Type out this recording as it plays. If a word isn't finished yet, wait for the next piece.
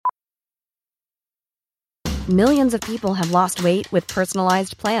Millions of people have lost weight with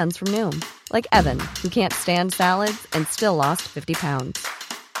personalized plans from Noom. Like Evan, who can't stand salads and still lost 50 pounds.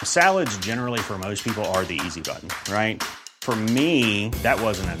 Salads generally for most people are the easy button, right? For me, that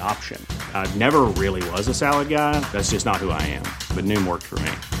wasn't an option. I never really was a salad guy. That's just not who I am. But Noom worked for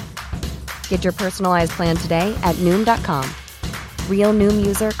me. Get your personalized plan today at Noom.com. Real Noom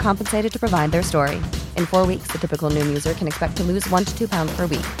user compensated to provide their story. In 4 weeks, the typical Noom user can expect to lose 1 to 2 pounds per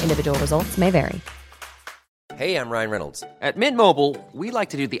week. Individual results may vary. Hey, I'm Ryan Reynolds. At Mint Mobile, we like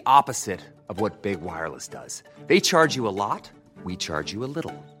to do the opposite of what Big Wireless does. They charge you a lot, we charge you a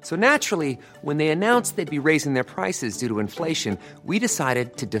little. So naturally, when they announced they'd be raising their prices due to inflation, we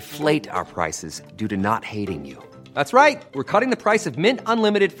decided to deflate our prices due to not hating you. That's right. We're cutting the price of Mint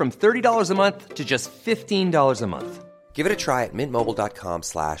Unlimited from $30 a month to just $15 a month. Give it a try at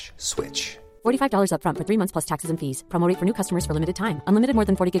mintmobile.com/switch. $45 up front for 3 months plus taxes and fees. Promo rate for new customers for limited time. Unlimited more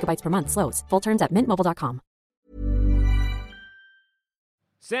than 40 gigabytes per month. Slows full terms at mintmobile.com.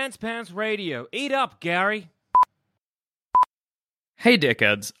 Sans Pants Radio. Eat up, Gary. Hey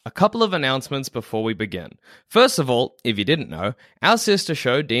dickheads, a couple of announcements before we begin. First of all, if you didn't know, our sister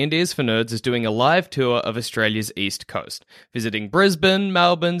show D&D is for Nerds is doing a live tour of Australia's East Coast, visiting Brisbane,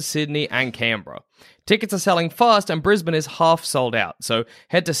 Melbourne, Sydney and Canberra. Tickets are selling fast and Brisbane is half sold out, so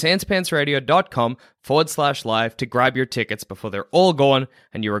head to sanspantsradio.com/live to grab your tickets before they're all gone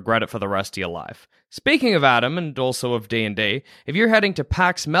and you regret it for the rest of your life. Speaking of Adam and also of D&D, if you're heading to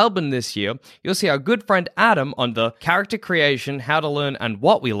PAX Melbourne this year, you'll see our good friend Adam on the Character Creation, How to Learn and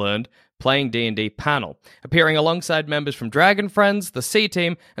What We Learned Playing D&D panel, appearing alongside members from Dragon Friends, the C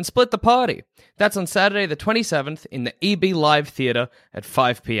Team, and Split the Party. That's on Saturday the 27th in the EB Live Theatre at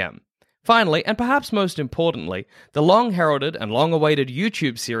 5 p.m. Finally, and perhaps most importantly, the long-heralded and long-awaited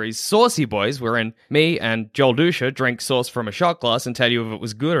YouTube series Saucy Boys, wherein me and Joel Dusha drink sauce from a shot glass and tell you if it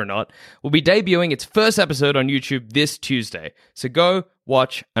was good or not, will be debuting its first episode on YouTube this Tuesday. So go,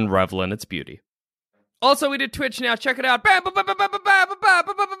 watch, and revel in its beauty. Also, we did Twitch now. Check it out.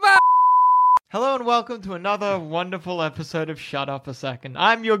 Hello and welcome to another wonderful episode of Shut Up a Second.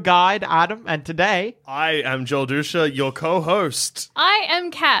 I'm your guide, Adam, and today... I am Joel Dusha, your co-host. I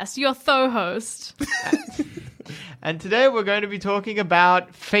am Cass, your host. And today we're going to be talking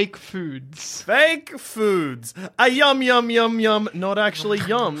about fake foods. Fake foods. A yum, yum, yum, yum. Not actually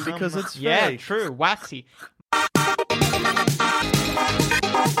yum, because it's fake. Yeah, true. Waxy.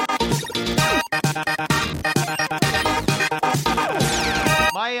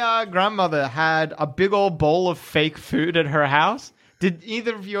 My grandmother had a big old bowl of fake food at her house. Did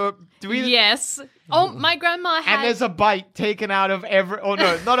either of you... Yes. Oh, my grandma had... And there's a bite taken out of every... Oh,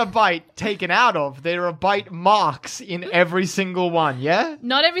 no, not a bite taken out of. There are bite marks in every single one, yeah?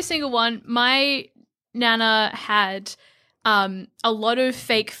 Not every single one. My nana had a lot of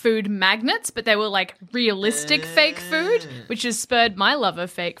fake food magnets, but they were like realistic fake food, which has spurred my love of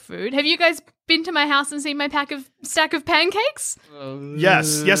fake food. Have you guys been to my house and seen my stack of pancakes?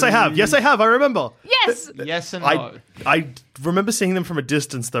 Yes, I have. Yes, I have. I remember. Yes. Yes and no. I remember seeing them from a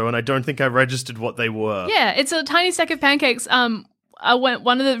distance, though, and I don't think I registered what they were. Yeah, it's a tiny stack of pancakes. One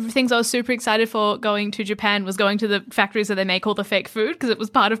of the things I was super excited for going to Japan was going to the factories where they make all the fake food because it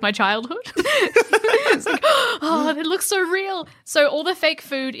was part of my childhood. It's like, oh, it looks so real. So all the fake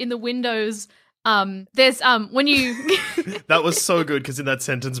food in the windows. There's when you That was so good because in that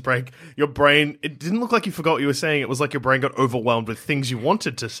sentence break, your brain, it didn't look like you forgot what you were saying. It was like your brain got overwhelmed with things you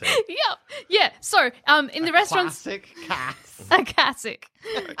wanted to say. Yeah. So in the restaurants, Classic Cass. a classic.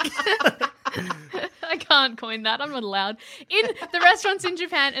 I can't coin that. I'm not allowed. In the restaurants in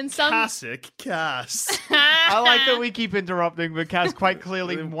Japan and some Classic Cass. I like that we keep interrupting, but Cass quite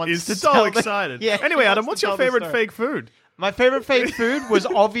clearly wants Is to so tell excited. Yeah, Anyway, he Adam, wants what's to your tell the favorite story. fake food? My favorite fake food was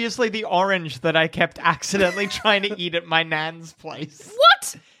obviously the orange that I kept accidentally trying to eat at my nan's place.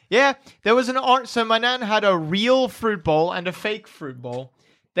 what? Yeah, there was an orange. So my nan had a real fruit bowl and a fake fruit bowl.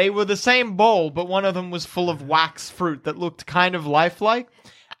 They were the same bowl, but one of them was full of wax fruit that looked kind of lifelike.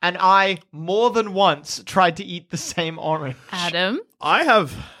 And I, more than once, tried to eat the same orange. Adam? I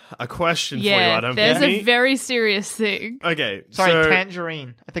have a question for you, Adam. There's Give a me- very serious thing. Okay, Sorry, so...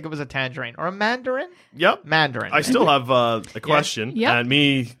 tangerine. I think it was a tangerine. Or a mandarin? Yep. Mandarin. I still have a question. Yep. And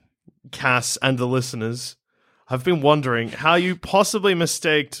me, Cass, and the listeners have been wondering how you possibly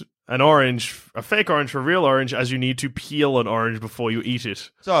mistaked an orange, a fake orange for a real orange, as you need to peel an orange before you eat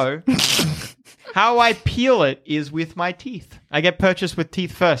it. So, how I peel it is with my teeth. I get purchased with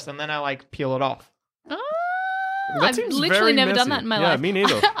teeth first, and then I, peel it off. I've literally never done that in my life. Yeah, me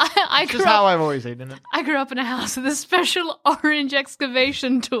neither. I Just how I've always eaten it. I grew up in a house with a special orange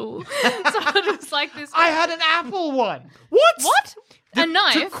excavation tool. So it was like this. I had an apple one. What? What? A To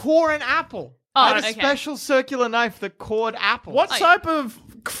knife? core an apple. Oh, I had a okay. special circular knife that cored apples. What type of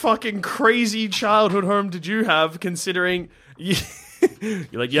fucking crazy childhood home did you have, considering you're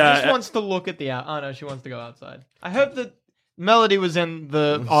like, She yeah, just wants to look at the Oh no, she wants to go outside. I hope that Melody was in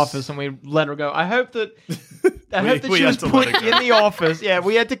the office and we let her go. I hope that we she had was to put let her go. in the office. Yeah,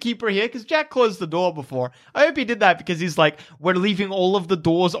 we had to keep her here because Jack closed the door before. I hope he did that because he's like, we're leaving all of the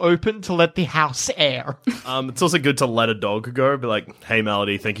doors open to let the house air. it's also good to let a dog go. Be like, hey,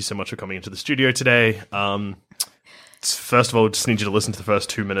 Melody, thank you so much for coming into the studio today. First of all, just need you to listen to the first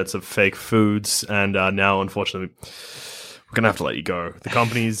 2 minutes of Fake Foods, and now, unfortunately, we're gonna have to let you go. The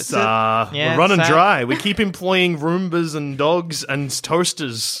company's we're running sad. dry. We keep employing Roombas and dogs and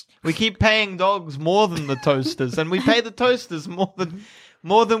toasters. We keep paying dogs more than the toasters, and we pay the toasters more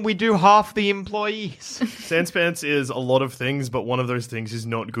than we do half the employees. Sanspants is a lot of things, but one of those things is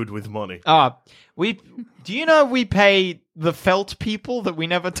not good with money. Do you know we pay the felt people that we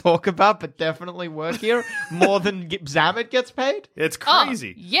never talk about but definitely work here more than Zamet gets paid? It's Oh,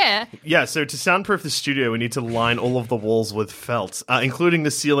 crazy. yeah. Yeah, so to soundproof the studio, we need to line all of the walls with felt, including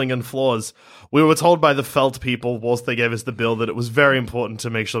the ceiling and floors. We were told by the felt people, whilst they gave us the bill, that it was very important to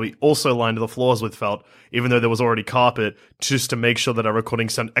make sure we also lined the floors with felt, even though there was already carpet, just to make sure that our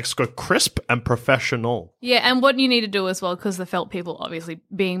recordings sound extra crisp and professional. Yeah, and what you need to do as well, because the felt people obviously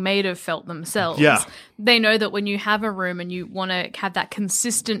being made of felt themselves, Yeah. they know that when you have a room and you want to have that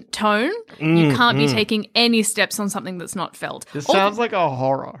consistent tone, you can't be taking any steps on something that's not felt. This All- sounds like a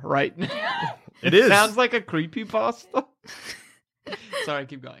horror right now. It is. Sounds like a creepypasta. Sorry,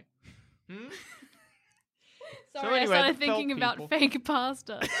 keep going. Sorry, anyway, I started the thinking felt about people. fake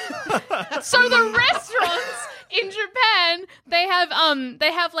pasta. So the restaurants in Japan, they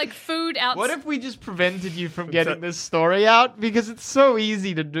have like food outside. What if we just prevented you from getting this story out? Because it's so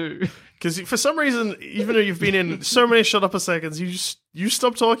easy to do. Because for some reason, even though you've been in so many shut up a seconds, you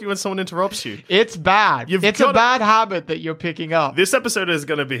stop talking when someone interrupts you. It's bad. It's a bad habit that you're picking up. This episode is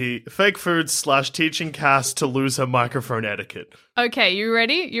going to be Fake Foods / teaching Cass to lose her microphone etiquette. Okay, you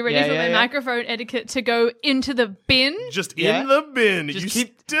ready? You ready Yeah, for yeah, my yeah. microphone etiquette to go into the bin? Just Yeah. in the bin. Just You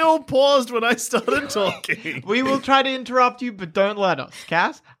keep- still paused when I started talking. We will try to interrupt you, but don't let us,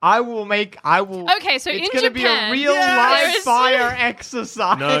 Cass. I will. Okay, so it's in gonna be a Japan- real Yes! live fire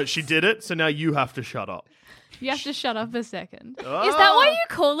exercise. No, she did it, so now you have to shut up. You have to shut up a second. Is that why you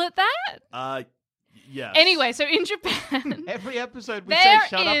call it that? Yes. Anyway, so in Japan, Every episode we there say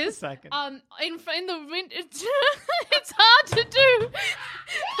shut up a is second. in the winter. It's hard to do.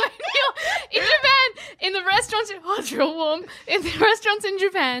 In Japan, in the restaurants, it's real warm. In the restaurants in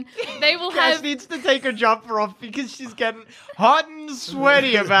Japan, they will Cass have. needs to take her jumper off because she's getting hot and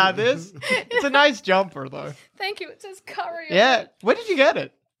sweaty about this. It's a nice jumper, though. Thank you. It says curry. on Yeah. it. Where did you get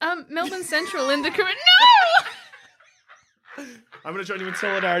it? Melbourne Central in the Caribbean. No. I'm going to join you in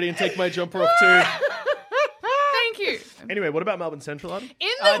solidarity and take my jumper off too. Thank you. Anyway, what about Melbourne Central, Adam? In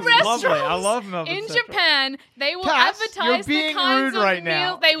Oh, the it's restaurants lovely. I love Melbourne in Central. Japan, they will Cass, advertise you're being the kinds rude of right meals.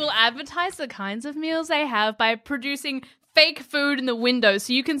 now. They will advertise the kinds of meals they have by producing fake food in the window,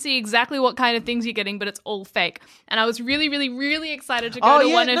 so you can see exactly what kind of things you're getting, but it's all fake. And I was really, really, really excited to go to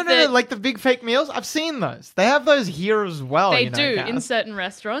one of the. like the big fake meals. I've seen those. They have those here as well. They you know, do Cass. in certain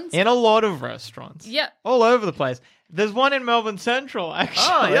restaurants. In a lot of restaurants. Yeah. All over the place. There's one in Melbourne Central, actually.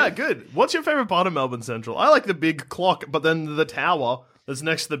 Oh, yeah, good. What's your favorite part of Melbourne Central? I like the big clock, but then the tower that's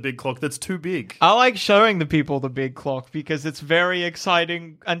next to the big clock that's too big. I like showing the people the big clock because it's very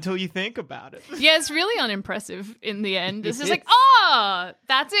exciting until you think about it. Yeah, it's really unimpressive in the end. It's just like, It's-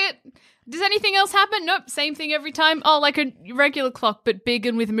 that's it. Does anything else happen? Nope, same thing every time. Oh, like a regular clock, but big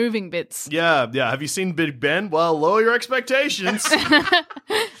and with moving bits. Yeah. Have you seen Big Ben? Well, lower your expectations.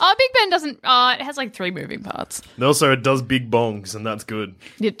 Oh, Big Ben doesn't. It has like 3 moving parts. And also, it does big bongs, and that's good.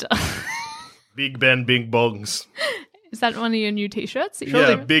 It does. Big Ben, big bongs. Is that one of your new T-shirts?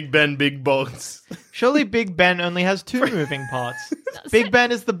 Yeah, Big Ben, big bongs. Surely Big Ben only has 2 moving parts. Big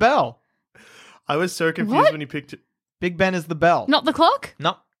Ben is the bell. I was so confused What? when you picked it. Big Ben is the bell. Not the clock?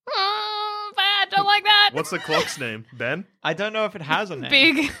 No. Bad. Don't like that. What's the clock's name? Ben? I don't know if it has a name.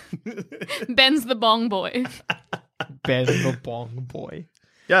 Big? Ben's the bong boy. Ben the Bong Boy.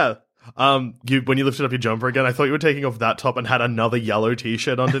 Yeah. When you lifted up your jumper again, I thought you were taking off that top and had another yellow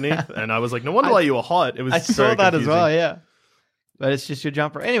T-shirt underneath, and I was like, no wonder why you were hot. It was I saw very that as confusing. well, yeah. But it's just your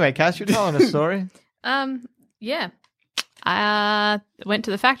jumper. Anyway, Cass, you're telling a story. Yeah. I went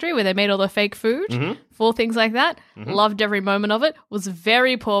to the factory where they made all the fake food for things like that. Loved every moment of it. Was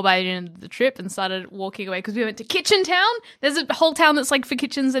very poor by the end of the trip and started walking away because we went to Kitchen Town. There's a whole town that's like for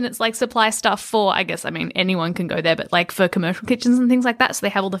kitchens and it's like supply stuff for, I guess, I mean, anyone can go there, but like for commercial kitchens and things like that. So they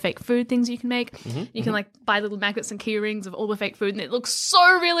have all the fake food things you can make. You can like buy little magnets and key rings of all the fake food and it looks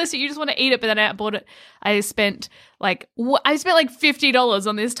so realistic. You just want to eat it, but then I bought it. I spent like $50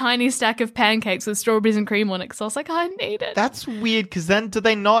 on this tiny stack of pancakes with strawberries and cream on it because I was like, I need it. That's weird because then do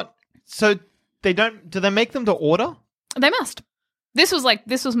they not? So they don't? Do they make them to order? They must. This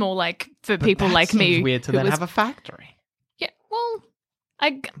was more like for people that like me. seems weird to who then was- have a factory Yeah, well,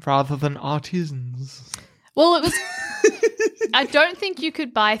 rather than artisans. Well, it was. I don't think you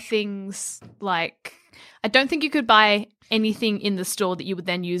could buy things like. I don't think you could buy anything in the store that you would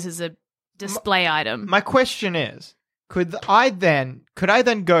then use as a display item. My question is, could I then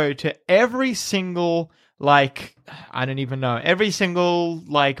go to every single every single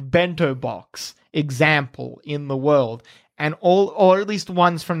like bento box example in the world and or at least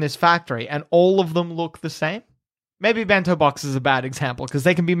ones from this factory and all of them look the same? Maybe bento box is a bad example because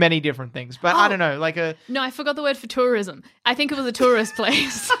they can be many different things, but I don't know, like a... No, I forgot the word for tourism. I think it was a tourist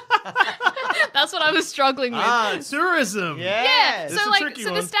place. That's what I was struggling with. Tourism. Yeah, It's a so like, tricky so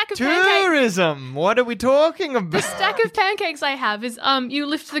the one. stack of pancakes. Tourism! What are we talking about? The stack of pancakes I have is you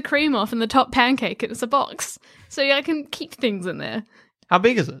lift the cream off and the top pancake and it's a box. So I can keep things in there. How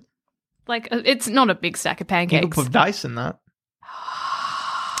big is it? Like it's not a big stack of You can pancakes. put dice in that.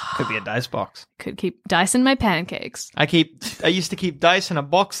 Could be a dice box. Could keep dice in my pancakes. I used to keep dice in a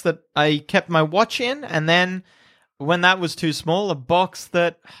box that I kept my watch in, and then when that was too small, a box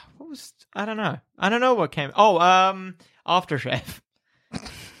that I don't know what came. Oh, aftershave. It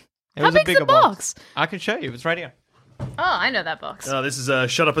How was a big's bigger the box? I can show you. It's right here. Oh, I know that box. This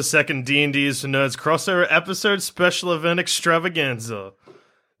is Shut Up a Second D&D's for Nerds crossover episode special event extravaganza.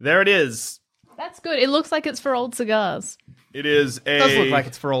 There it is. That's good. It looks like it's for old cigars. It is a It does look like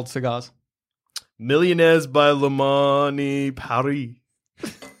it's for old cigars. Millionaires by Lamani Paris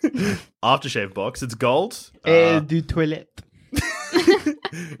aftershave box. It's gold. Du toilette.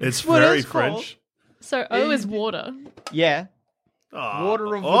 It's What very is called? French. So O is water. Yeah. Aw.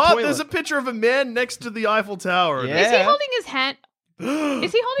 Water of the toilet. There's a picture of a man next to the Eiffel Tower. Yeah. Is he holding his hand?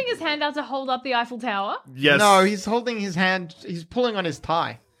 Is he holding his hand out to hold up the Eiffel Tower? Yes. No, he's holding his hand. He's pulling on his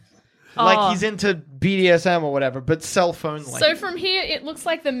tie. Oh. Like he's into BDSM or whatever, but cell phone like. So from here, it looks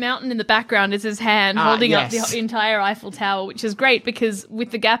like the mountain in the background is his hand holding up yes. the entire Eiffel Tower, which is great because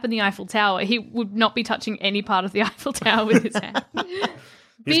with the gap in the Eiffel Tower, he would not be touching any part of the Eiffel Tower with his hand.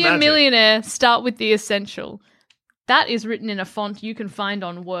 Be a magic. millionaire, start with the essential. That is written in a font you can find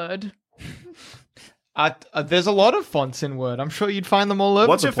on Word. There's a lot of fonts in Word. I'm sure you'd find them all over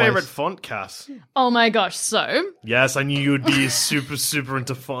What's the your place. favorite font, Cass? Oh my gosh, so Yes, I knew you would be super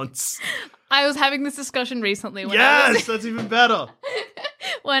into fonts. I was having this discussion recently when Yes, that's even better.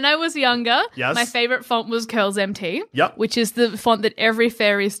 when I was younger, Yes. my favorite font was Curls MT, Yep. which is the font that every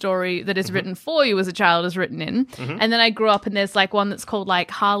fairy story that is written for you as a child is written in. And then I grew up and there's like one that's called like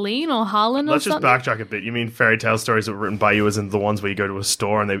Harleen or Harlan or Let's just something. backtrack a bit. You mean fairy tale stories that were written by you as in the ones where you go to a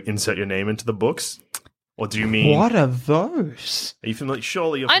store and they insert your name into the books? Or do you mean... What are those? Are you familiar?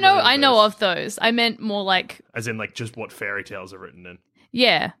 Surely you're I familiar know, with I know those. of those. I meant more like, As in, like, just what fairy tales are written in.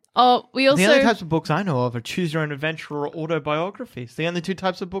 yeah. Oh, we also... The only types of books I know of are choose your own adventure or autobiographies. The only two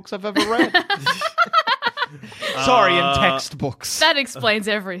types of books I've ever read. Sorry, in textbooks. That explains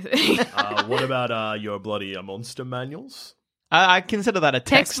everything. What about your bloody monster manuals? I consider that a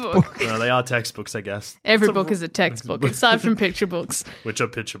textbook. No, they are textbooks, I guess. Every book is a textbook, aside from picture books. Which are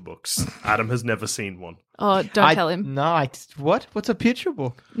picture books. Adam has never seen one. Oh, don't tell him. No, what? What's a picture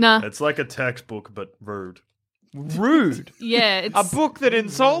book? Nah. It's like a textbook, but rude. Rude. Yeah, it's A book that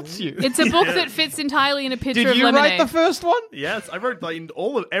insults you. It's a book that fits entirely in a picture Did of you lemonade. write the first one? Yes, I wrote like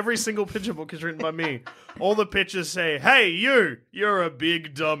every single picture book is written by me. All the pictures say, "Hey, you're a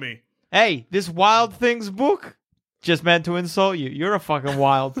big dummy." Hey, this Wild Things book just meant to insult you. You're a fucking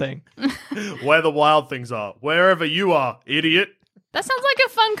wild thing. Where the wild things are, wherever you are, idiot. That sounds like a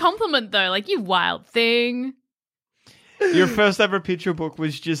fun compliment, though. Like, you wild thing. Your first ever picture book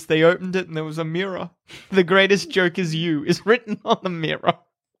was just they opened it and there was a mirror. The greatest joke is you is written on the mirror.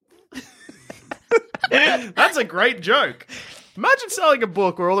 That's a great joke. Imagine selling a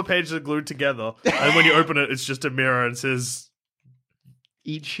book where all the pages are glued together, and when you open it, it's just a mirror and it says,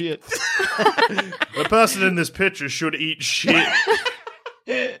 Eat shit. "The person in this picture should eat shit."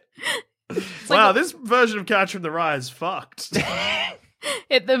 Wow, this version of Catcher in the Rye is fucked.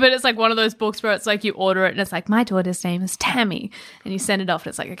 But it's like one of those books where it's like you order it and it's like, my daughter's name is Tammy. And you send it off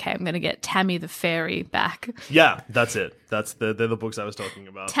and it's like, okay, I'm going to get Tammy the fairy back. Yeah, that's it. They're the books I was talking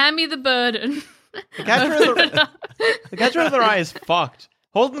about. Tammy the burden. The Catcher in the Rye is fucked.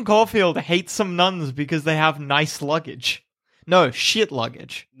 Holden Caulfield hates some nuns because they have nice luggage. No, shit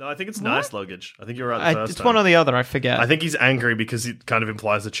luggage. No, I think it's nice luggage. I think you're right the first It's time. one or the other, I forget. I think he's angry because it kind of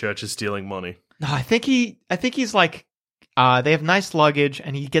implies the church is stealing money. No, I think he's like, they have nice luggage,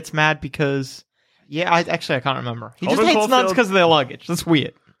 and he gets mad because, I can't remember. He just Holden hates nuns Caulfield- because of their luggage. That's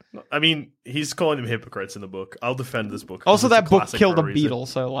weird. I mean, he's calling them hypocrites in the book. I'll defend this book. Also, It's a that book classic killed for a reason. beetle,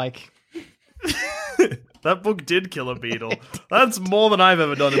 so like, That book did kill a beetle. That's more than I've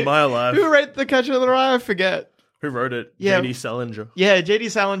ever done in my life. who wrote The Catcher in the Rye? I forget. Who wrote it? Yeah. J.D. Salinger. Yeah, J.D.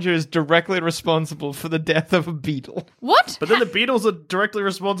 Salinger is directly responsible for the death of a beetle. What? But then the Beatles are directly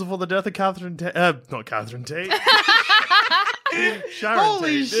responsible for the death of Catherine Tate. Not Catherine Tate. Sharon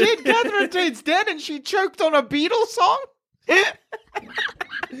Holy Tate. shit, Catherine Tate's dead and she choked on a Beatles song?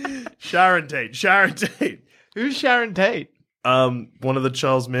 Sharon Tate. Who's Sharon Tate? One of the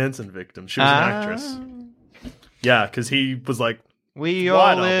Charles Manson victims. She was an actress. Yeah, because he was like, We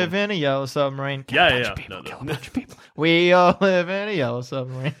White all live Album. in a yellow submarine. yeah. We all live in a yellow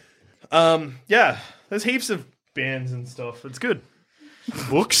submarine. Yeah, there's heaps of bands and stuff. It's good.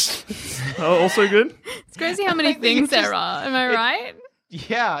 Books are also good. It's crazy how many things there are. Am I right?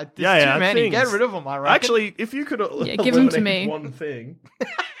 Yeah, there's Yeah, too many. things. Get rid of them, I reckon. Actually, if you could give 'em to eliminate me. one thing,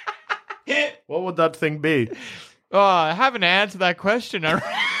 what would that thing be? Oh, I haven't answered that question.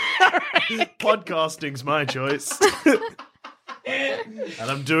 Podcasting's my choice. And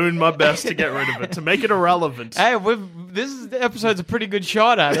I'm doing my best to get rid of it, to make it irrelevant. Hey, this episode's a pretty good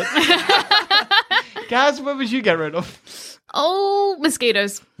shot at it. Guys, what would you get rid of? Oh,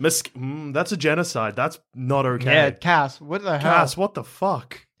 mosquitoes. That's a genocide. That's not okay. Yeah, Cass, what the hell? Cass, what the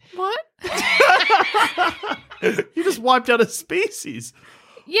fuck? What? You just wiped out a species.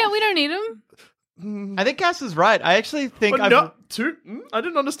 Yeah, we don't need them. I think Cass is right. I actually think But no, I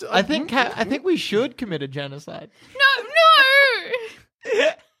didn't understand. I think we should commit a genocide. No.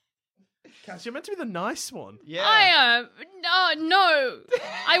 Cass, you're meant to be the nice one. Yeah. No.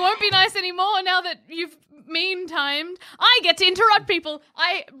 I won't be nice anymore now that you've mean-timed. I get to interrupt people.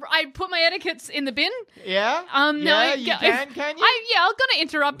 I put my etiquettes in the bin. Yeah? Now Yeah, you can you? I'm gonna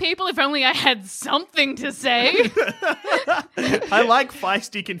interrupt people if only I had something to say. I like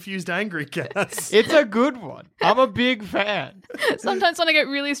feisty, confused, angry Cass. It's a good one. I'm a big fan. Sometimes when I get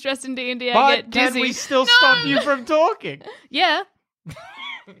really stressed in D&D, I But get dizzy. can we still stop you from talking? Yeah.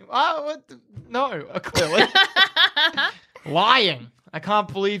 No, clearly. Lying. I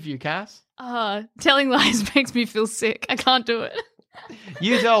can't believe you, Cass. Telling lies makes me feel sick. I can't do it.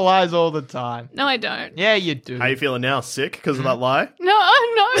 You tell lies all the time. No, I don't. Yeah, you do. How you feeling now? Sick because of that lie? No.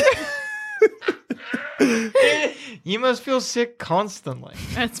 You must feel sick constantly.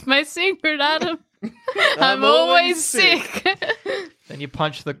 That's my secret, Adam. I'm always sick. Then you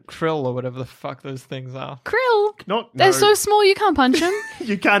punch the krill or whatever the fuck those things are. Krill. They're They're so small you can't punch them.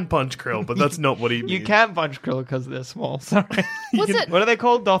 You can punch krill, but that's not what he means. You can punch krill because they're small. Sorry. What's it? What are they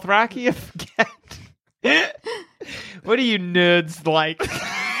called? Dothraki? I forget. What are you nerds like?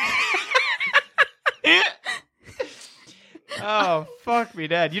 Oh, fuck me,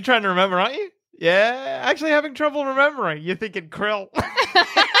 Dad. You're trying to remember, aren't you? Yeah, actually having trouble remembering. You're thinking krill.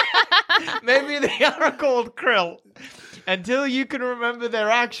 Maybe they are called krill. Until you can remember their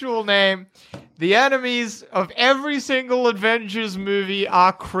actual name, the enemies of every single Avengers movie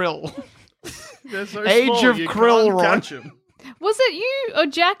are krill. They're so Age small, of you krill can't run. catch 'em. Was it you or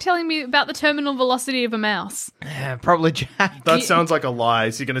Jack telling me about the terminal velocity of a mouse? Yeah, probably Jack. That sounds like a lie.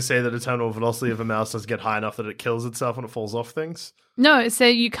 Is he going to say that the terminal velocity of a mouse doesn't get high enough that it kills itself when it falls off things? No, it said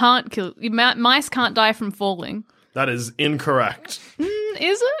you can't kill... Mice can't die from falling. That is incorrect.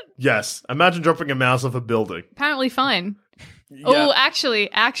 Is it? Yes. Imagine dropping a mouse off a building. Apparently fine. Yeah. Oh, actually.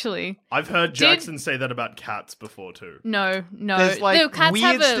 I've heard Jackson say that about cats before too. No. There's The like cats weird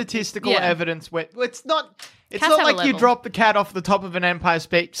have a- statistical yeah. evidence where it's not Cats have a like you level. drop the cat off the top of an Empire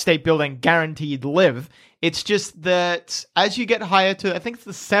State Building guaranteed live. It's just that as you get higher to, I think it's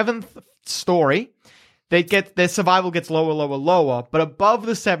the 7th story, their survival gets lower, but above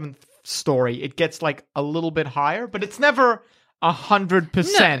the 7th story it gets like a little bit higher, but it's never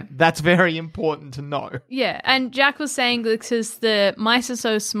 100%. No. That's very important to know. Yeah, and Jack was saying that because the mice are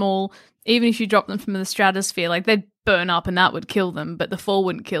so small, even if you drop them from the stratosphere, like they'd burn up and that would kill them, but the fall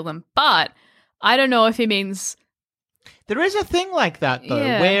wouldn't kill them. But I don't know if he means... There is a thing like that, though,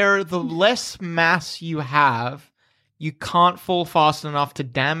 Yeah. where the less mass you have, you can't fall fast enough to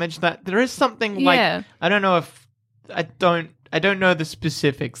damage that. There is something Yeah. like, I don't know if, I don't know the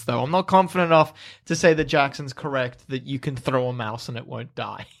specifics, though. I'm not confident enough to say that Jackson's correct that you can throw a mouse and it won't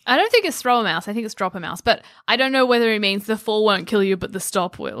die. I don't think it's throw a mouse, I think it's drop a mouse. But I don't know whether he means the fall won't kill you, but the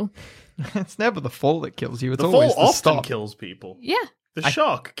stop will. It's never the fall that kills you. It's The always fall the often stop. kills people. Yeah. The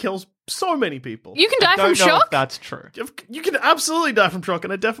shock kills so many people. You can die Don't from know if shock. that's true. You can absolutely die from shock,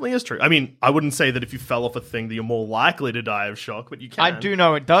 and it definitely is true. I mean, I wouldn't say that if you fell off a thing that you're more likely to die of shock, but you can. I do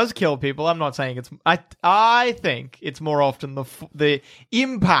know it does kill people. I'm not saying it's. I think it's more often the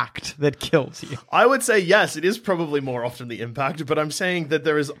impact that kills you. I would say yes, it is probably more often the impact, but I'm saying that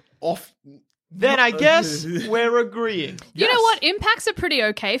there is Then I guess we're agreeing. You know what? Impact's a pretty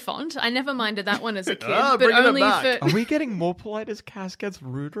okay font. I never minded that one as a kid, but bringing it only back. for. Are we getting more polite as Cass gets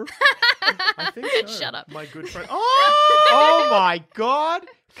ruder? I think so. Shut up. My good friend. Oh my god.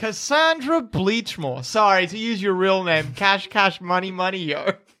 Cassandra Bleachmore. Sorry, to use your real name. Cash, money,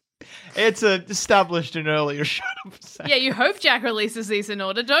 yo. It's established in earlier. Shut up. Yeah, you hope Jack releases these in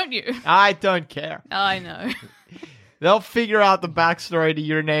order, don't you? I don't care. I know. They'll figure out the backstory to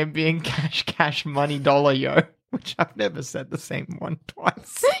your name being cash, money, dollar, yo. Which I've never said the same one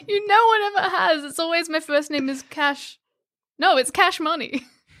twice. You no one ever has. It's always my first name is Cash. No, it's Cash Money.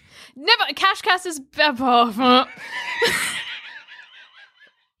 Never. Cash is.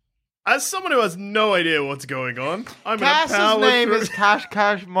 As someone who has no idea what's going on, I'm going to Cass's power name through. is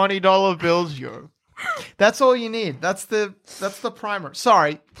cash, money, dollar bills, yo. That's all you need. That's the primer.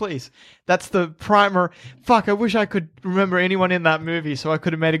 Sorry, please. That's the primer. Fuck, I wish I could remember anyone in that movie so I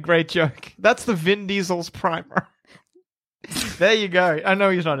could have made a great joke. That's the Vin Diesel's primer. There you go. I know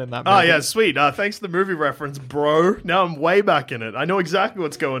he's not in that movie. Oh, yeah, sweet. Thanks for the movie reference, bro. Now I'm way back in it. I know exactly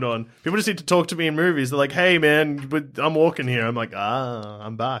what's going on. People just need to talk to me in movies. They're like, hey, man, I'm walking here. I'm like,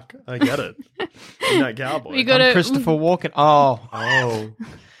 I'm back. I get it. Midnight Cowboy. You gotta. Christopher Walken. Oh.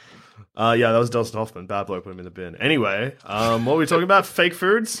 Yeah, that was Dustin Hoffman. Bad bloke, put him in the bin. Anyway, what were we talking about? Fake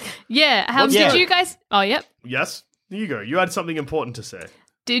foods? Yeah. How What's did that? you guys? Oh, yep. Yes? There you go. You had something important to say.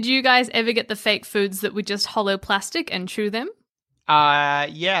 Did you guys ever get the fake foods that were just hollow plastic and chew them?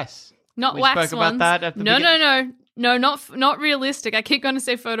 Yes. Not We wax spoke about ones. that at the No, not realistic. I keep going to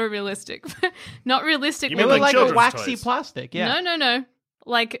say photorealistic. Not realistic. You They mean were like like a children's waxy toys? plastic, yeah. No.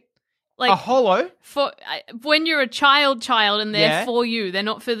 Like a hollow? for when you're a child and they're Yeah. for you. They're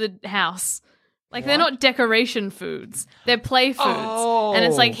not for the house. Like they're not decoration foods. They're play foods. Oh. And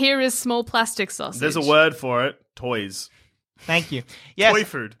it's like, here is small plastic sausage. There's a word for it. Toys. Thank you. Yes. Toy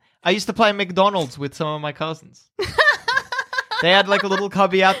food. I used to play McDonald's with some of my cousins. They had like a little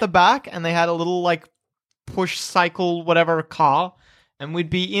cubby out the back, and they had a little like push cycle, whatever car, and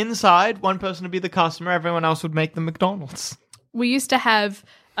we'd be inside. One person would be the customer, everyone else would make the McDonald's. We used to have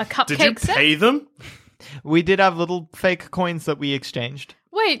a cupcake Did you set. pay them? We did have little fake coins that we exchanged.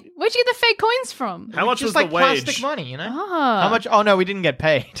 Wait, where'd you get the fake coins from? How much Just was like the wage? plastic money, you know? Ah. How much? Oh no, we didn't get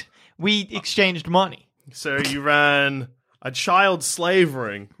paid. We exchanged money. So you ran a child slave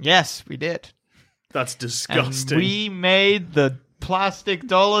ring. Yes, we did. That's And disgusting. we made the plastic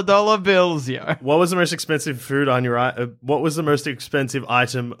dollar bills, yo. What was the most expensive food on your? What was the most expensive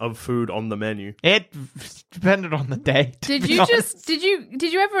item of food on the menu? It depended on the day. to Did be you honest. did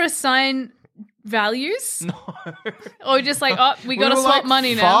you ever assign values? No. Or just like, oh, we got to were swap like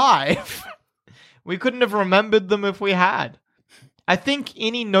money now. 5. We couldn't have remembered them if we had. I think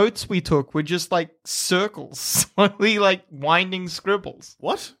any notes we took were just like circles, slowly like winding scribbles.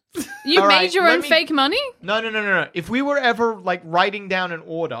 What? You All made right, your let own me- fake money? No. If we were ever like writing down an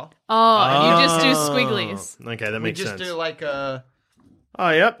order, Oh, and you just do squigglies. Okay, that we makes just sense. do like a Oh,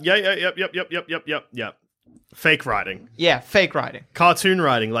 yep. Fake writing. fake writing. Cartoon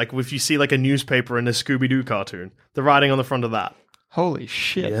writing, like if you see like a newspaper in a Scooby-Doo cartoon, the writing on the front of that. Holy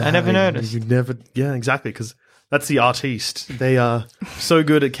shit! I never noticed. You never, yeah, exactly, because that's the artiste. They are so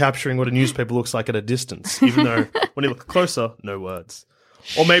good at capturing what a newspaper looks like at a distance, even though when you look closer, no words.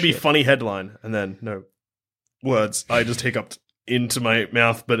 Or maybe funny headline, and then no words. I just hiccuped into my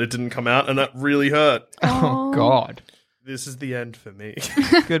mouth, but it didn't come out, and that really hurt. Oh God! This is the end for me.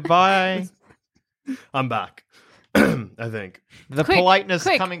 Goodbye. I'm back. I think. The Quick, politeness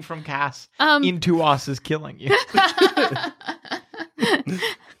quick. coming from Cass Um, into us is killing you.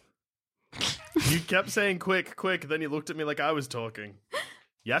 You kept saying quick, then you looked at me like I was talking.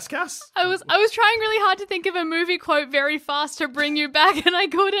 Yes, Cass? I was trying really hard to think of a movie quote very fast to bring you back, and I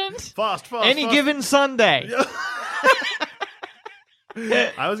couldn't. Fast. Any fast. given Sunday.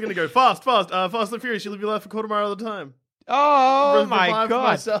 I was going to go fast. Fast and Furious, you live your life a quarter mile at a time. Oh Revive my God!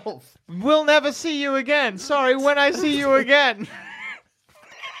 myself. We'll never see you again. Sorry, when I see you again.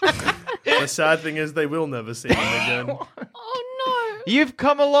 The sad thing is they will never see him again. Oh no. You've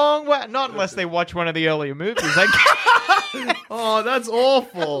come a long way. Not unless they watch one of the earlier movies. Oh, that's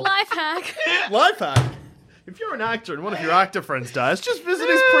awful. Life hack. Life hack. If you're an actor and one of your actor friends dies, just visit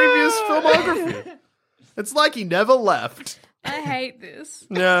his previous filmography. It's like he never left. I hate this.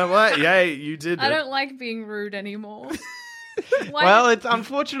 Yeah, well, yeah, you did. I it. don't like being rude anymore. Why- Well, it's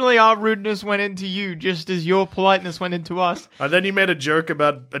unfortunately our rudeness went into you just as your politeness went into us. And then you made a joke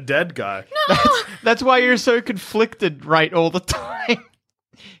about a dead guy. That's why you're so conflicted right all the time.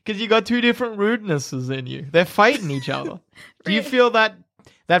 Because you got two different rudenesses in you. They're fighting each other. Do you feel that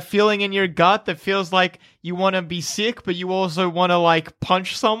feeling in your gut that feels like you want to be sick, but you also want to like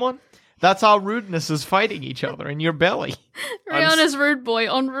punch someone? That's our rudenesses fighting each other in your belly. Rihanna's Rude Boy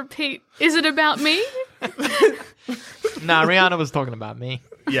on repeat. Is it about me? Nah, Rihanna was talking about me.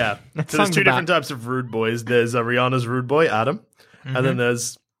 Yeah. So there's song's two about- different types of rude boys. There's Rihanna's rude boy, Adam. And then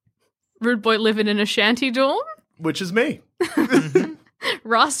there's, Rude Boy living in a shanty dorm? which is me.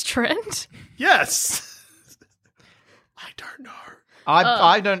 Ross Trent? Yes. I don't know.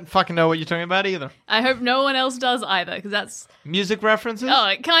 I don't fucking know what you're talking about either. I hope no one else does either, because that's... Music references? Oh,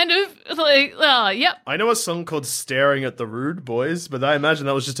 it kind of... like, yep. I know a song called Staring at the Rude Boys, but I imagine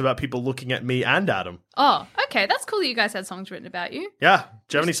that was just about people looking at me and Adam. Oh, okay. That's cool that you guys had songs written about you. Yeah.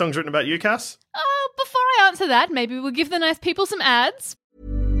 Do you have any songs written about you, Cass? Before I answer that, maybe we'll give the nice people some ads.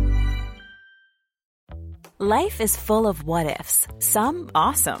 Life is full of what-ifs. Some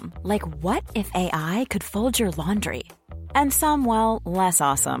awesome, like what if AI could fold your laundry? And some, well, less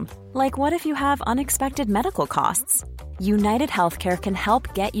awesome, like what if you have unexpected medical costs? United Healthcare can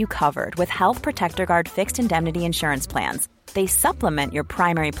help get you covered with Health Protector Guard fixed indemnity insurance plans. They supplement your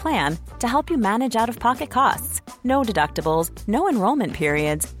primary plan to help you manage out-of-pocket costs. No deductibles, no enrollment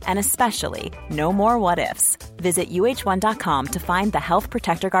periods, and especially no more what-ifs. Visit uh1.com to find the Health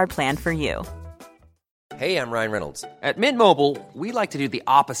Protector Guard plan for you. Hey, I'm Ryan Reynolds. At Mint Mobile, we like to do the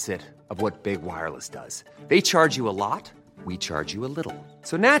opposite of what Big Wireless does. They charge you a lot, we charge you a little.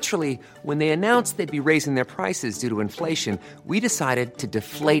 So naturally, when they announced they'd be raising their prices due to inflation, we decided to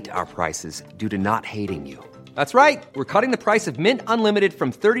deflate our prices due to not hating you. That's right. We're cutting the price of Mint Unlimited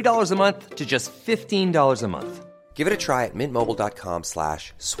from $30 a month to just $15 a month. Give it a try at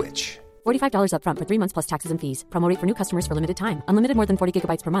mintmobile.com/switch. $45 upfront for 3 months plus taxes and fees. Promo rate for new customers for limited time. Unlimited more than 40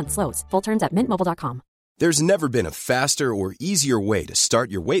 gigabytes per month. Slows full terms at mintmobile.com. There's never been a faster or easier way to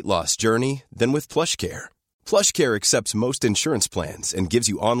start your weight loss journey than with PlushCare. PlushCare accepts most insurance plans and gives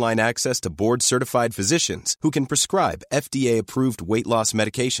you online access to board-certified physicians who can prescribe FDA-approved weight loss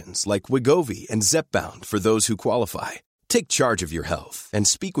medications like Wegovy and Zepbound for those who qualify. Take charge of your health and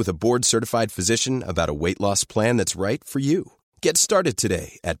speak with a board-certified physician about a weight loss plan that's right for you. Get started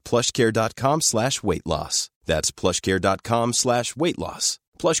today at plushcare.com/weight loss. That's plushcare.com/weight loss.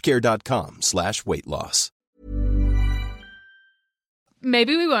 plushcare.com/weight loss.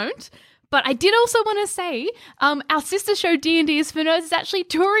 Maybe we won't. But I did also want to say, our sister show D&D is for Nerds is actually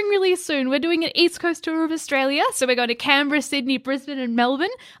touring really soon. We're doing an East Coast tour of Australia. So we're going to Canberra, Sydney, Brisbane and Melbourne.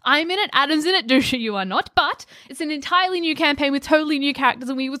 I'm in it, Adam's in it, Dusha, you are not. But it's an entirely new campaign with totally new characters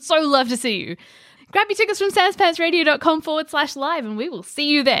and we would so love to see you. Grab your tickets from sanspantsradio.com/live and we will see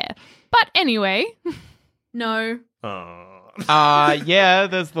you there. But anyway, no. Yeah,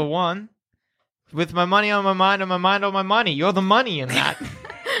 there's the one. With my money on my mind and my mind on my money. You're the money in that.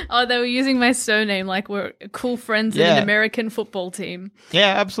 Oh, they were using my surname like we're cool friends in an American football team.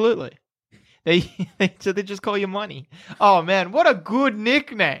 Yeah, absolutely. So they just call you Money. Oh, man, what a good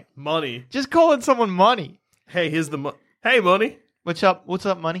nickname. Money. Just calling someone Money. Hey, here's the Hey, Money. What's up? What's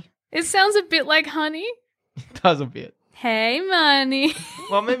up, Money? It sounds a bit like honey. It does a bit. Hey, Money.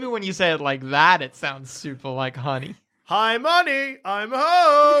 Well, maybe when you say it like that, it sounds super like honey. Hi, Money. I'm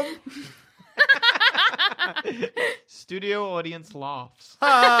home. Studio audience laughs.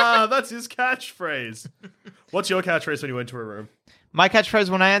 That's his catchphrase. What's your catchphrase when you enter a room? My catchphrase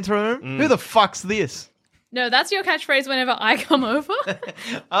when I enter a room? Who the fuck's this? No, that's your catchphrase whenever I come over.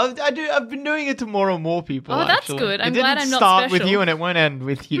 I've been doing it to more and more people. Oh, that's actually. good. I'm it glad didn't I'm not start with special. you and it won't end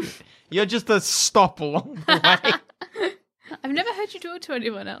with you. You're just a stop along the way. I've never heard you do it to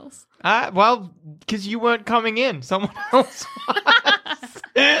anyone else. Well, because you weren't coming in. Someone else was.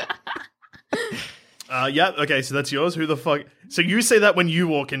 Yeah, okay, so that's yours. Who the fuck? So you say that when you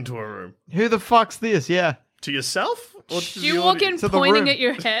walk into a room? Who the fuck's this? Yeah. To yourself? Or to You the walk audience? in To the pointing room. at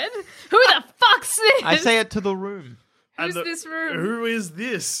your head? Who the fuck's this? I say it to the room. Who's this room? Who is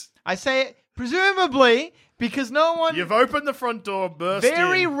this? I say it presumably because no one... You've opened the front door, burst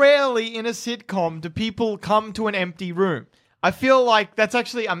Very in. rarely in a sitcom do people come to an empty room. I feel like that's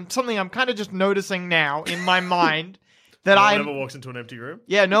actually something I'm kind of just noticing now in my mind. That No one I'm ever walks into an empty room?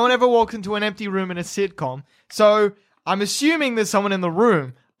 Yeah, no one ever walks into an empty room in a sitcom. So I'm assuming there's someone in the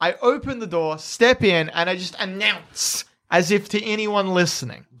room. I open the door, step in, and I just announce as if to anyone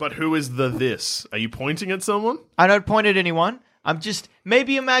listening. But who is the this? Are you pointing at someone? I don't point at anyone. I'm just,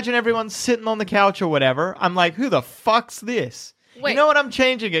 maybe imagine everyone's sitting on the couch or whatever. I'm like, who the fuck's this? Wait. You know what? I'm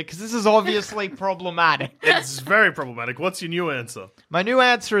changing it because this is obviously problematic. It's very problematic. What's your new answer? My new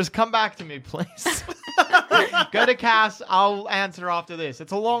answer is come back to me, please. Go to Cass. I'll answer after this.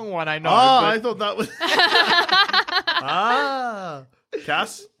 It's a long one, I know. Oh, but I thought that was...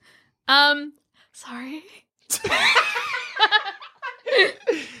 Cass? Sorry.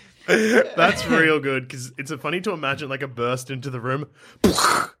 That's real good, because it's funny to imagine like a burst into the room.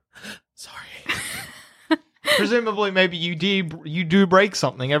 Sorry. presumably, maybe you do break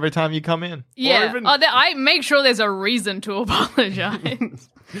something every time you come in. Yeah. Or even- I make sure there's a reason to apologize.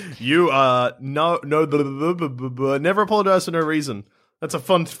 You never apologize for no reason. That's a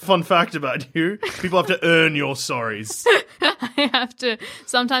fun fact about you. People have to earn your sorries. I have to.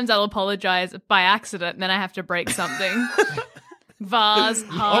 Sometimes I'll apologize by accident, and then I have to break something. Vase.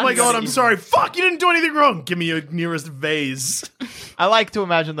 Hearts. Oh my god, I'm sorry. Fuck, you didn't do anything wrong. Give me your nearest vase. I like to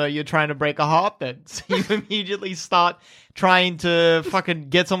imagine, though, you're trying to break a heart then. So you immediately start trying to fucking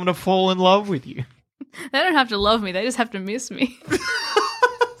get someone to fall in love with you. They don't have to love me. They just have to miss me.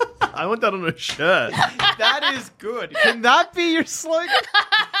 I want that on a shirt. That is good. Can that be your slogan?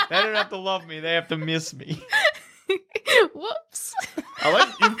 They don't have to love me. They have to miss me. Whoops. I like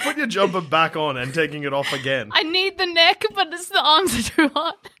you put your jumper back on and taking it off again. I need the neck, but the arms are too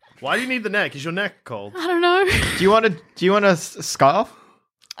hot. Why do you need the neck? Is your neck cold? I don't know. Do you want a scarf?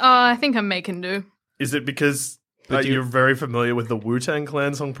 I think I'm making do. Is it because you're very familiar with the Wu-Tang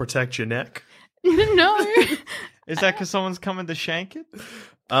Clan song "Protect Your Neck"? No. Is that because someone's coming to shank it?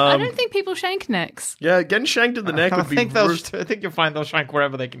 I don't think people shank necks. Yeah, getting shanked in the neck would be I think you'll find they'll shank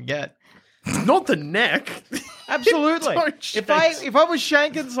wherever they can get. not the neck. Absolutely. Don't If I was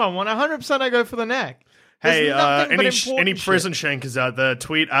shanking someone, 100% I go for the neck. Hey, There's nothing but any important prison shit. shankers out there,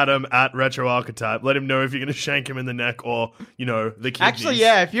 tweet Adam at RetroArchetype. Let him know if you're going to shank him in the neck or, the kidneys. Actually,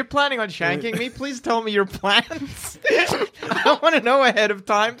 yeah, if you're planning on shanking me, please tell me your plans. I want to know ahead of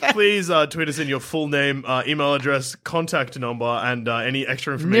time. Please tweet us in your full name, email address, contact number, and any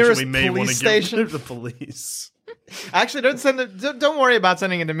extra information Nearest we may want police to give station. the police. Actually, don't send it. Don't worry about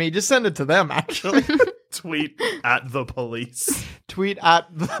sending it to me. Just send it to them. Actually, Tweet at the police. tweet at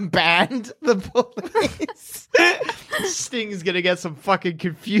the band, the police. Sting's gonna get some fucking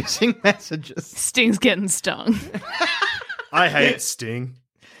confusing messages. Sting's getting stung. I hate Sting.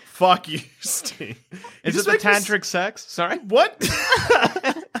 Fuck you, Sting. Is Just it the make me tantric sex? Sorry, What?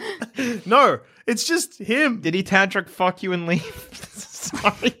 No, it's just him. did he tantric fuck you and leave?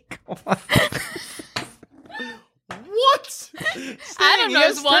 Sorry, go on. What? Adam he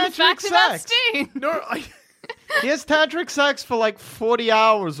knows has one tantric fact about sex. Sting. No, He has tantric sex for like 40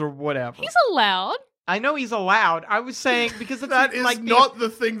 hours or whatever. He's allowed. I know he's allowed. I was saying because it's that is like not the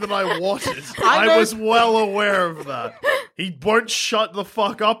thing that I wanted. I I know- was well aware of that. He won't shut the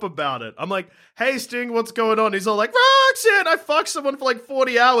fuck up about it. I'm like, hey, Sting, what's going on? He's all like, Roxanne, I fucked someone for like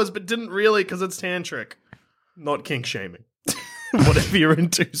 40 hours, but didn't really because it's tantric. Not kink shaming. Whatever you're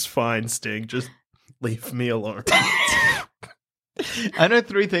into is fine, Sting. Just leave me alone. I know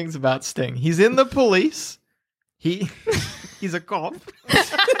 3 things about Sting. He's in the police. He's a cop.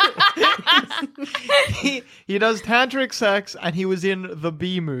 he does tantric sex, and he was in the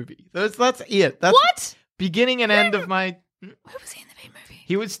B movie. That's it. That's What? beginning and end of my. Who was he in the B movie?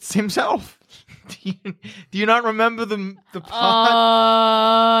 He was himself. Do you not remember the part?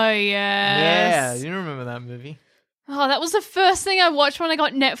 Oh, Yeah, yes. you remember that movie. Oh, that was the first thing I watched when I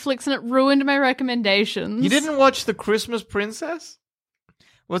got Netflix, and it ruined my recommendations. You didn't watch The Christmas Princess?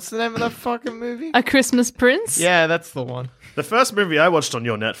 What's the name of that fucking movie? A Christmas Prince? Yeah, that's the one. The first movie I watched on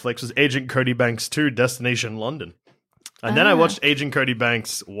your Netflix was Agent Cody Banks 2, Destination London. And then I watched Agent Cody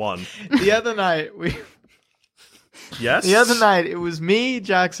Banks 1. The other night, Yes? it was me,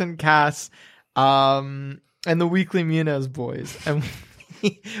 Jackson, Cass, and the Weekly Muniz boys. And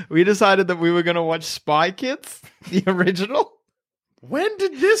we decided that we were going to watch Spy Kids, the original. When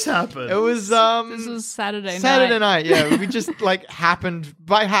did this happen? It was This was Saturday night. Saturday night, yeah. We just happened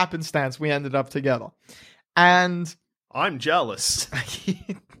by happenstance we ended up together. And I'm jealous.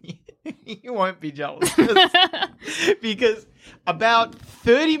 you won't be jealous because about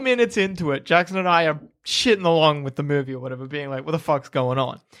 30 minutes into it, Jackson and I are shitting along with the movie or whatever, being like, what the fuck's going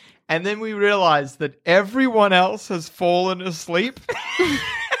on? And then we realized that everyone else has fallen asleep.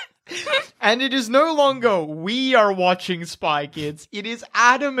 And it is no longer we are watching Spy Kids. It is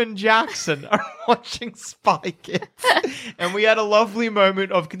Adam and Jackson are watching Spy Kids. And we had a lovely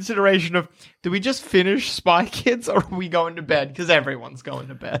moment of consideration of, do we just finish Spy Kids or are we going to bed? Because everyone's going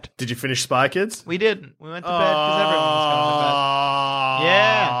to bed. Did you finish Spy Kids? We didn't. We went to bed because everyone's going to bed.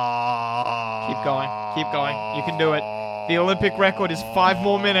 Yeah. Keep going. You can do it. The Olympic record is 5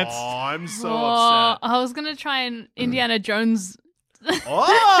 more minutes. Oh, I'm so Oh, upset. I was going to try and Indiana Jones. Oh!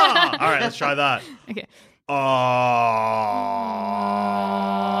 All right, let's try that. Okay.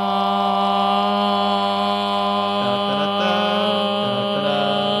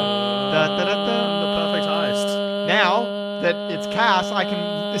 The perfect heist. Now that it's Cass, I can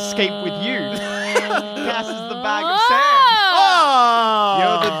escape with you. Cass is the bag of sand. Oh!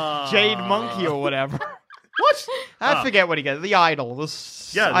 You're the jade monkey or whatever. What? I forget what he gets. The idol.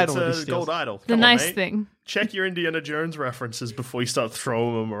 Yeah, idol it's that he a steals. gold idol. The Come on, nice mate. thing. Check your Indiana Jones references before you start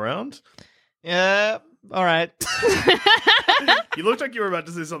throwing them around. Yeah, all right. You looked like you were about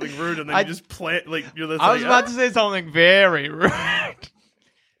to say something rude, and then you just plant like you're. I was about to say something very rude.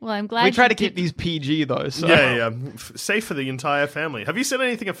 Well, I'm glad We try you to keep did- these PG though. So. Yeah. Safe for the entire family. Have you said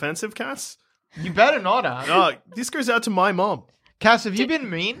anything offensive, Cass? You better not have. Oh, this goes out to my mom. Cass, have you been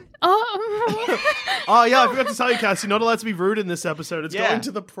mean? Oh, Oh yeah, I forgot to tell you, Cass. You're not allowed to be rude in this episode. It's Yeah. going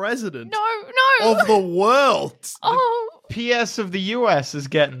to the president no. of the world. Oh, PS of the US is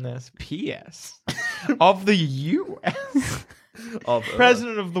getting this. PS of the US. Of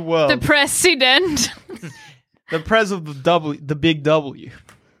President of the world. the president. The pres of the big W.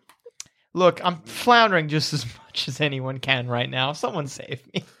 Look, I'm floundering just as much as anyone can right now. Someone save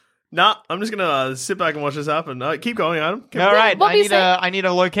me. Nah, I'm just gonna sit back and watch this happen. Keep going, Adam. Keep All right, What I were you need saying? I need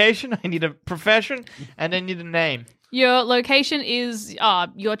a location, I need a profession, and I need a name. Your location is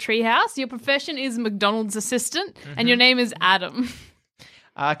your treehouse. Your profession is McDonald's assistant, and your name is Adam.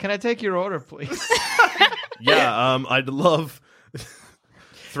 Can I take your order, please? Yeah, I'd love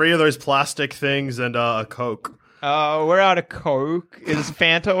 3 of those plastic things and a Coke. We're out of Coke. Is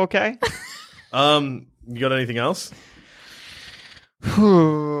Fanta okay? You got anything else?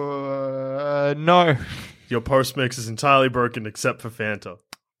 No. Your post mix is entirely broken except for Fanta.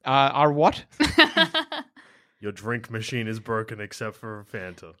 Our what? Your drink machine is broken except for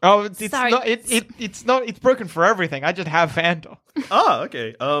Fanta. Oh, it's Sorry. not. It's not. It's broken for everything. I just have Fanta. Oh,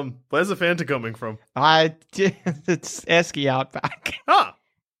 okay. Where's the Fanta coming from? It's Esky Outback. Ah,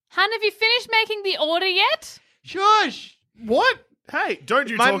 Han, have you finished making the order yet? Shush. what? Hey, don't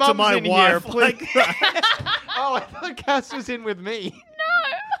you My talk to mum's my in wife here, like please. that. Oh, I thought Cass was in with me.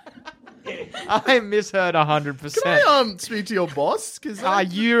 No. I misheard 100%. Can I speak to your boss? Because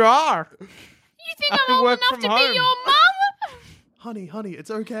You are. You think I I'm old work enough from to home. be your mum? honey,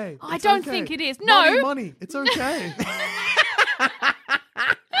 it's okay. I It's don't okay. think it is. No. money, it's okay.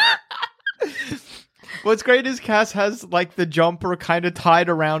 What's great is Cass has like the jumper kind of tied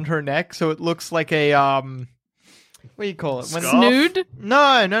around her neck, so it looks like a what do you call it? When Scarf? Nude?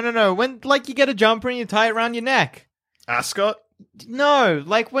 No. When like you get a jumper and you tie it around your neck. Ascot No,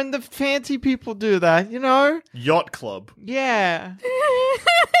 like when the fancy people do that, you know? Yacht Club. Yeah.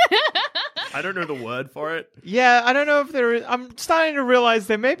 I don't know the word for it. Yeah, I don't know if there is. I'm starting to realize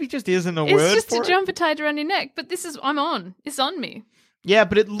there maybe just isn't a It's word just for a it. jumper tied around your neck, but this is I'm on. It's on me. Yeah,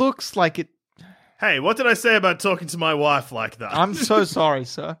 but it looks like it. Hey, what did I say about talking to my wife like that? I'm so sorry,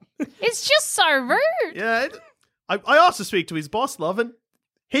 sir. It's just so rude. Yeah, I asked to speak to his boss, Lovin.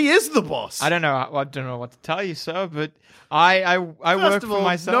 He is the boss. I don't know what to tell you, sir, but I First work of for all,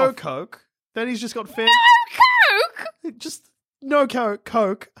 myself. no Coke. Then he's just got Fanta. Coke. Just no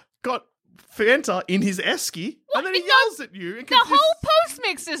Coke. Got Fanta in his esky, and then he yells at you. And The whole post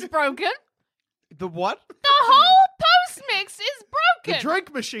mix is broken. The what? The whole post mix is the broken.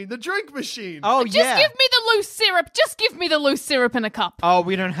 drink machine. The drink machine. Oh, Just yeah. give me the loose syrup. Just give me the loose syrup in a cup. Oh,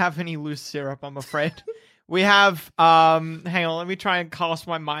 we don't have any loose syrup, I'm afraid. We have, hang on, let me try and cast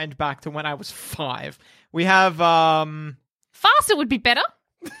my mind back to when I was 5. We have, Faster would be better.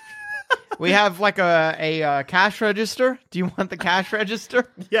 we have like a cash register. Do you want the cash register?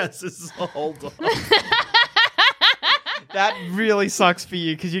 Yes, this is a hold on. That really sucks for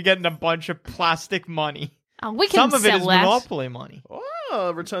you because you're getting a bunch of plastic money. Oh, we can Some of it sell is that. Monopoly money.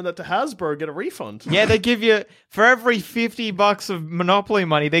 Oh, return that to Hasbro. Get a refund. Yeah, they give you, for every $50 of Monopoly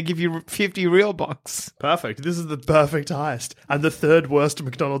money, they give you 50 real bucks. Perfect. This is the perfect heist, and the 3rd worst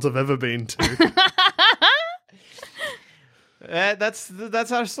McDonald's I've ever been to.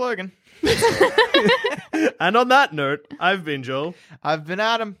 That's our slogan. And on that note, I've been Joel. I've been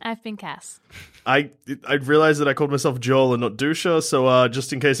Adam. I've been Cass. I realized that I called myself Joel and not Dusha, so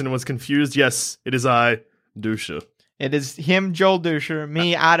just in case anyone's confused, yes, it is I, Dusha. It is him, Joel Dusher,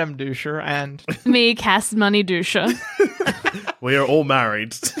 me, Adam Dusher, and Me, Cass Money Dusha. We are all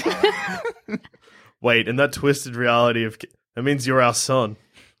married. Wait, in that twisted reality that means you're our son.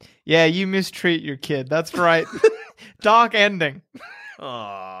 yeah, you mistreat your kid. That's right. Dark ending.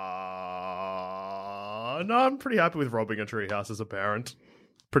 Aww. No, I'm pretty happy with robbing a treehouse as a parent.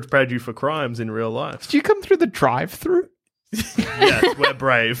 prepared you for crimes in real life. Did you come through the drive-through? Yes, we're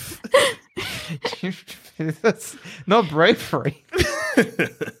brave. That's not bravery.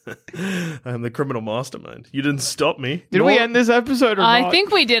 I'm the criminal mastermind. You didn't stop me. Did we end this episode or not? I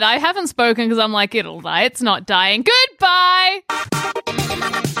think we did. I haven't spoken because I'm like, it'll die. It's not dying. Goodbye!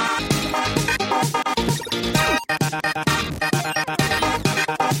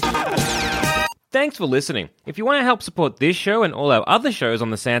 Thanks for listening. If you want to help support this show and all our other shows on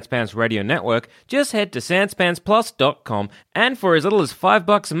the Sanspants Radio Network, just head to sanspantsplus.com, and for as little as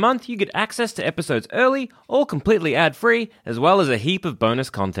 $5 a month, you get access to episodes early, all completely ad-free, as well as a heap of bonus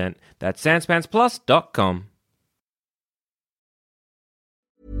content. That's sanspantsplus.com.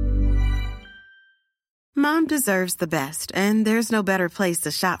 Mom deserves the best, and there's no better place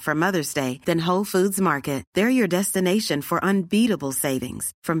to shop for Mother's Day than Whole Foods Market. They're your destination for unbeatable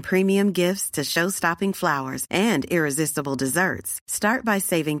savings, from premium gifts to show-stopping flowers and irresistible desserts. Start by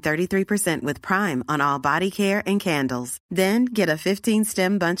saving 33% with Prime on all body care and candles. Then get a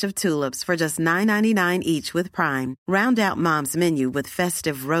 15-stem bunch of tulips for just $9.99 each with Prime. Round out Mom's menu with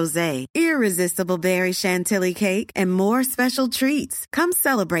festive rosé, irresistible berry chantilly cake, and more special treats. Come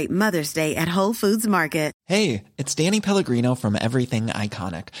celebrate Mother's Day at Whole Foods Market. Hey, it's Danny Pellegrino from Everything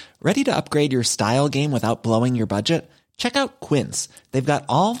Iconic. Ready to upgrade your style game without blowing your budget? Check out Quince. They've got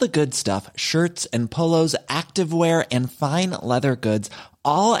all the good stuff, shirts and polos, activewear, and fine leather goods,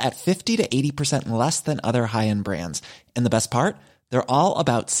 all at 50 to 80% less than other high-end brands. And the best part? They're all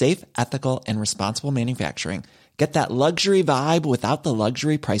about safe, ethical, and responsible manufacturing. Get that luxury vibe without the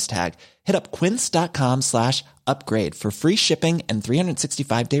luxury price tag. Hit up quince.com/upgrade for free shipping and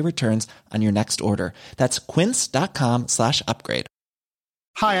 365-day returns on your next order. That's quince.com/upgrade.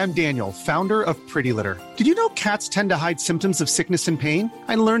 Hi, I'm Daniel, founder of Pretty Litter. Did you know cats tend to hide symptoms of sickness and pain?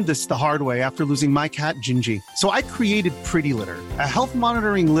 I learned this the hard way after losing my cat, Gingy. So I created Pretty Litter, a health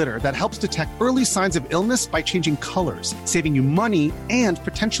monitoring litter that helps detect early signs of illness by changing colors, saving you money and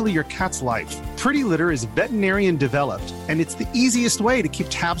potentially your cat's life. Pretty Litter is veterinarian developed, and it's the easiest way to keep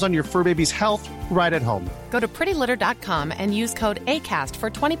tabs on your fur baby's health right at home. Go to prettylitter.com and use code ACAST for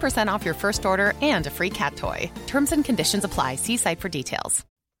 20% off your first order and a free cat toy. Terms and conditions apply. See site for details.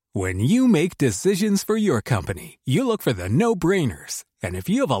 When you make decisions for your company, you look for the no-brainers. And if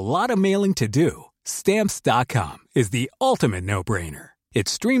you have a lot of mailing to do, Stamps.com is the ultimate no-brainer. It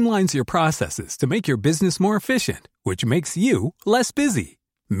streamlines your processes to make your business more efficient, which makes you less busy.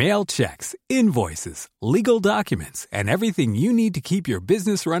 Mail checks, invoices, legal documents, and everything you need to keep your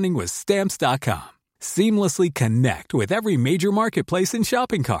business running with Stamps.com. Seamlessly connect with every major marketplace and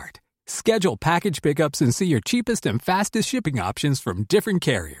shopping cart. Schedule package pickups and see your cheapest and fastest shipping options from different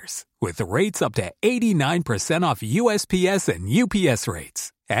carriers, with rates up to 89% off USPS and UPS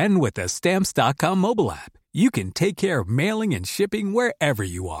rates. And with the Stamps.com mobile app, you can take care of mailing and shipping wherever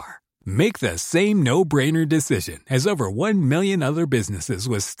you are. Make the same no-brainer decision as over 1 million other businesses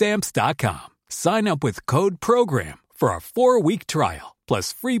with Stamps.com. Sign up with code PROGRAM for a 4-week trial,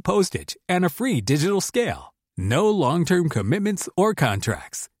 plus free postage and a free digital scale. No long-term commitments or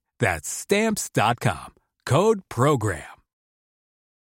contracts. That's Stamps.com. Code PROGRAM.